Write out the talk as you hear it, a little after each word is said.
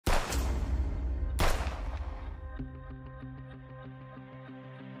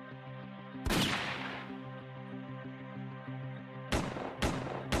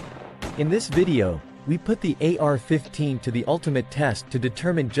In this video, we put the AR-15 to the ultimate test to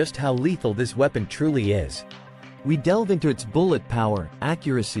determine just how lethal this weapon truly is. We delve into its bullet power,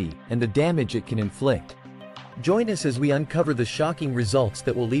 accuracy, and the damage it can inflict. Join us as we uncover the shocking results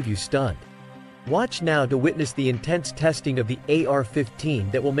that will leave you stunned. Watch now to witness the intense testing of the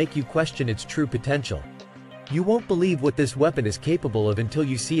AR-15 that will make you question its true potential. You won't believe what this weapon is capable of until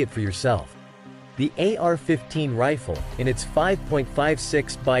you see it for yourself. The AR-15 rifle, in its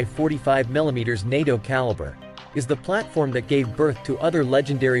 5.56 by 45mm NATO caliber, is the platform that gave birth to other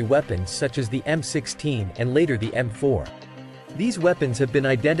legendary weapons such as the M16 and later the M4. These weapons have been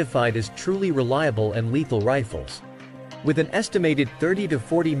identified as truly reliable and lethal rifles. With an estimated 30 to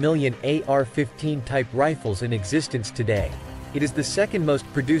 40 million AR-15 type rifles in existence today, it is the second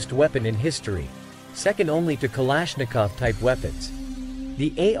most produced weapon in history, second only to Kalashnikov type weapons.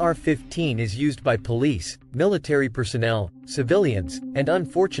 The AR-15 is used by police, military personnel, civilians, and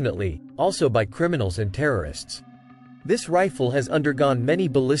unfortunately, also by criminals and terrorists. This rifle has undergone many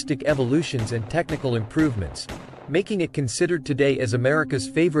ballistic evolutions and technical improvements, making it considered today as America's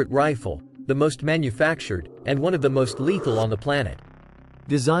favorite rifle, the most manufactured, and one of the most lethal on the planet.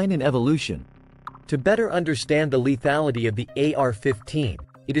 Design and evolution. To better understand the lethality of the AR-15,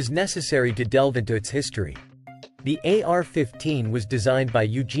 it is necessary to delve into its history. The AR-15 was designed by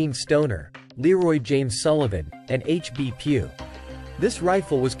Eugene Stoner, Leroy James Sullivan, and H.B. Pugh. This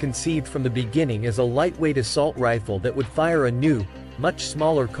rifle was conceived from the beginning as a lightweight assault rifle that would fire a new, much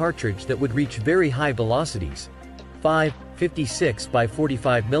smaller cartridge that would reach very high velocities, 5.56 by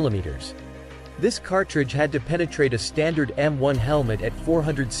 45mm. This cartridge had to penetrate a standard M1 helmet at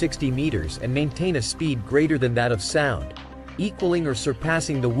 460 meters and maintain a speed greater than that of sound, equaling or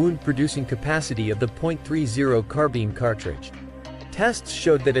surpassing the wound-producing capacity of the .30 carbine cartridge. Tests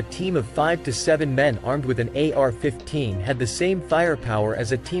showed that a team of 5 to 7 men armed with an AR-15 had the same firepower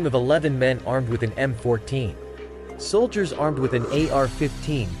as a team of 11 men armed with an M14. Soldiers armed with an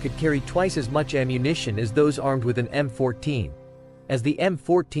AR-15 could carry twice as much ammunition as those armed with an M14, as the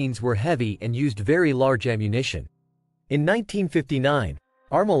M14s were heavy and used very large ammunition. In 1959,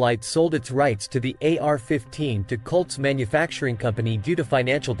 Armalite sold its rights to the AR-15 to Colt's manufacturing company due to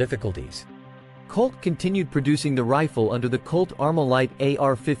financial difficulties. Colt continued producing the rifle under the Colt Armalite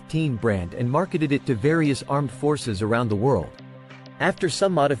AR-15 brand and marketed it to various armed forces around the world. After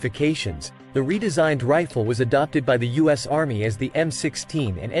some modifications, the redesigned rifle was adopted by the U.S. Army as the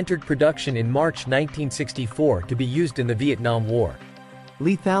M16 and entered production in March 1964 to be used in the Vietnam War.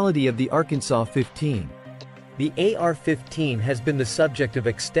 Lethality of the Arkansas 15. The AR-15 has been the subject of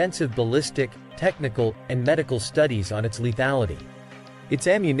extensive ballistic, technical, and medical studies on its lethality. Its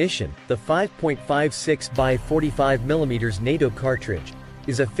ammunition, the 5.56 by 45mm NATO cartridge,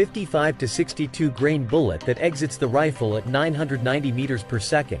 is a 55 to 62 grain bullet that exits the rifle at 990 meters per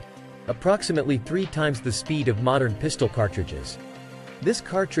second, approximately 3 times the speed of modern pistol cartridges. This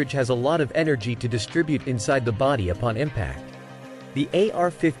cartridge has a lot of energy to distribute inside the body upon impact. The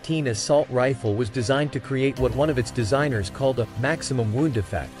AR-15 assault rifle was designed to create what one of its designers called a maximum wound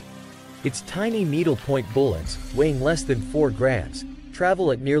effect. Its tiny needlepoint bullets, weighing less than 4 grams,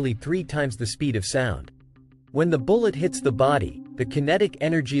 travel at nearly 3 times the speed of sound. When the bullet hits the body, the kinetic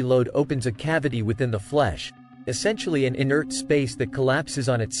energy load opens a cavity within the flesh, essentially an inert space that collapses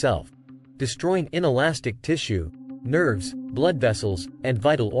on itself, destroying inelastic tissue, nerves, blood vessels, and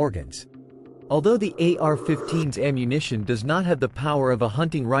vital organs. Although the AR-15's ammunition does not have the power of a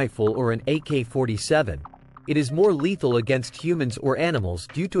hunting rifle or an AK-47, it is more lethal against humans or animals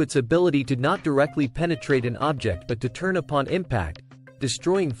due to its ability to not directly penetrate an object but to turn upon impact,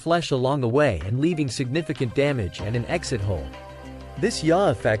 destroying flesh along the way and leaving significant damage and an exit hole. This yaw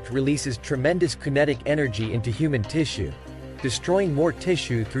effect releases tremendous kinetic energy into human tissue, destroying more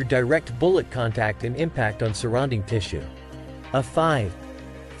tissue through direct bullet contact and impact on surrounding tissue. A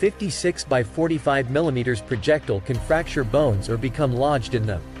 5.56 by 45mm projectile can fracture bones or become lodged in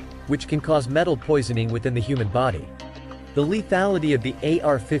them, which can cause metal poisoning within the human body. The lethality of the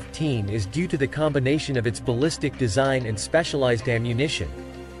AR-15 is due to the combination of its ballistic design and specialized ammunition,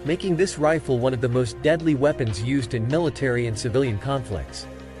 making this rifle one of the most deadly weapons used in military and civilian conflicts.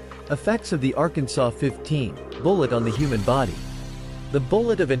 Effects of the Arkansas 15 bullet on the human body. The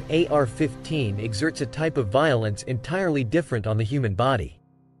bullet of an AR-15 exerts a type of violence entirely different on the human body.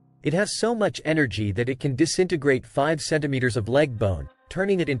 It has so much energy that it can disintegrate 5 centimeters of leg bone,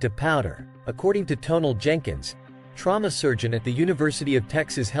 turning it into powder, according to Tonal Jenkins, trauma surgeon at the University of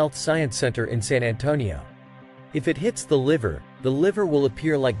Texas Health Science Center in San Antonio. If it hits the liver will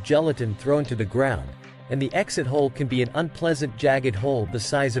appear like gelatin thrown to the ground, and the exit hole can be an unpleasant jagged hole the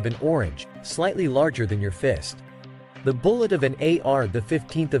size of an orange, slightly larger than your fist. The bullet of an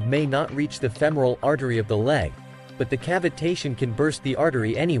AR-15 may not reach the femoral artery of the leg, but the cavitation can burst the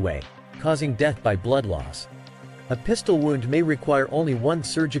artery anyway, causing death by blood loss. A pistol wound may require only one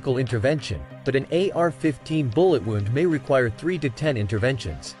surgical intervention, but an AR-15 bullet wound may require 3 to 10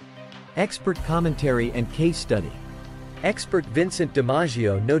 interventions. Expert commentary and case study. Expert Vincent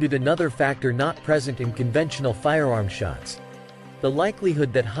DiMaggio noted another factor not present in conventional firearm shots: the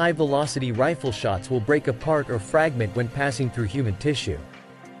likelihood that high-velocity rifle shots will break apart or fragment when passing through human tissue.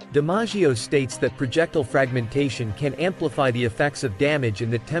 DiMaggio states that projectile fragmentation can amplify the effects of damage in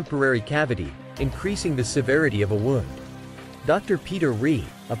the temporary cavity, increasing the severity of a wound. Dr. Peter Ree,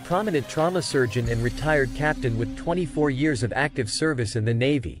 a prominent trauma surgeon and retired captain with 24 years of active service in the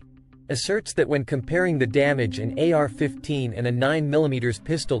Navy, asserts that when comparing the damage an AR-15 and a 9mm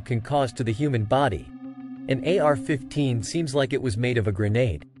pistol can cause to the human body, an AR-15 seems like it was made of a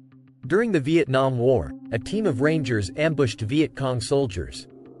grenade. During the Vietnam War, a team of Rangers ambushed Viet Cong soldiers.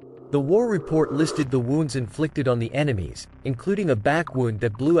 The war report listed the wounds inflicted on the enemies, including a back wound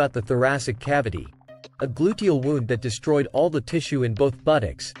that blew out the thoracic cavity, a gluteal wound that destroyed all the tissue in both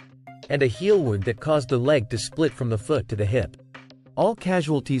buttocks, and a heel wound that caused the leg to split from the foot to the hip. All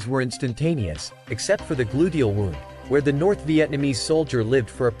casualties were instantaneous, except for the gluteal wound, where the North Vietnamese soldier lived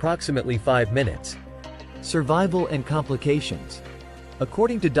for approximately 5 minutes. Survival and complications.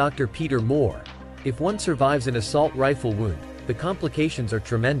 According to Dr. Peter Moore, if one survives an assault rifle wound, the complications are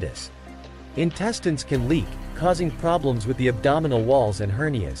tremendous. Intestines can leak, causing problems with the abdominal walls and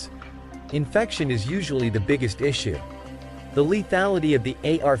hernias. Infection is usually the biggest issue. The lethality of the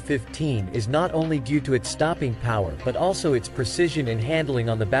AR-15 is not only due to its stopping power but also its precision and handling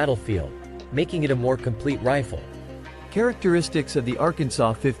on the battlefield, making it a more complete rifle. Characteristics of the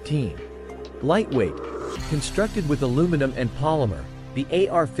Arkansas 15. Lightweight. Constructed with aluminum and polymer, the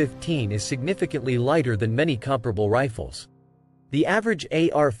AR-15 is significantly lighter than many comparable rifles. The average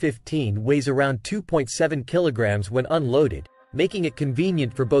AR-15 weighs around 2.7 kilograms when unloaded, making it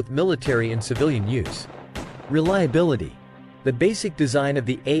convenient for both military and civilian use. Reliability. The basic design of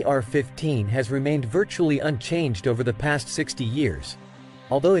the AR-15 has remained virtually unchanged over the past 60 years,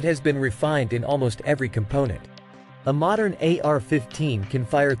 although it has been refined in almost every component. A modern AR-15 can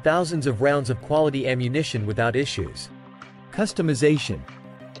fire thousands of rounds of quality ammunition without issues. Customization.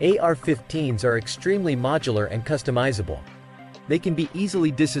 AR-15s are extremely modular and customizable. They can be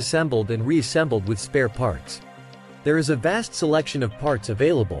easily disassembled and reassembled with spare parts. There is a vast selection of parts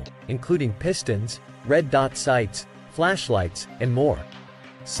available, including pistons, red dot sights, flashlights, and more.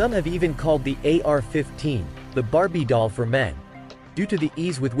 Some have even called the AR-15 the Barbie doll for men, due to the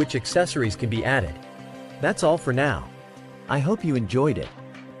ease with which accessories can be added. That's all for now. I hope you enjoyed it.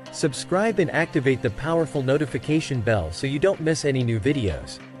 Subscribe and activate the powerful notification bell so you don't miss any new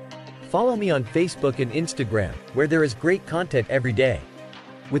videos. Follow me on Facebook and Instagram, where there is great content every day.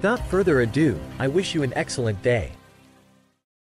 Without further ado, I wish you an excellent day.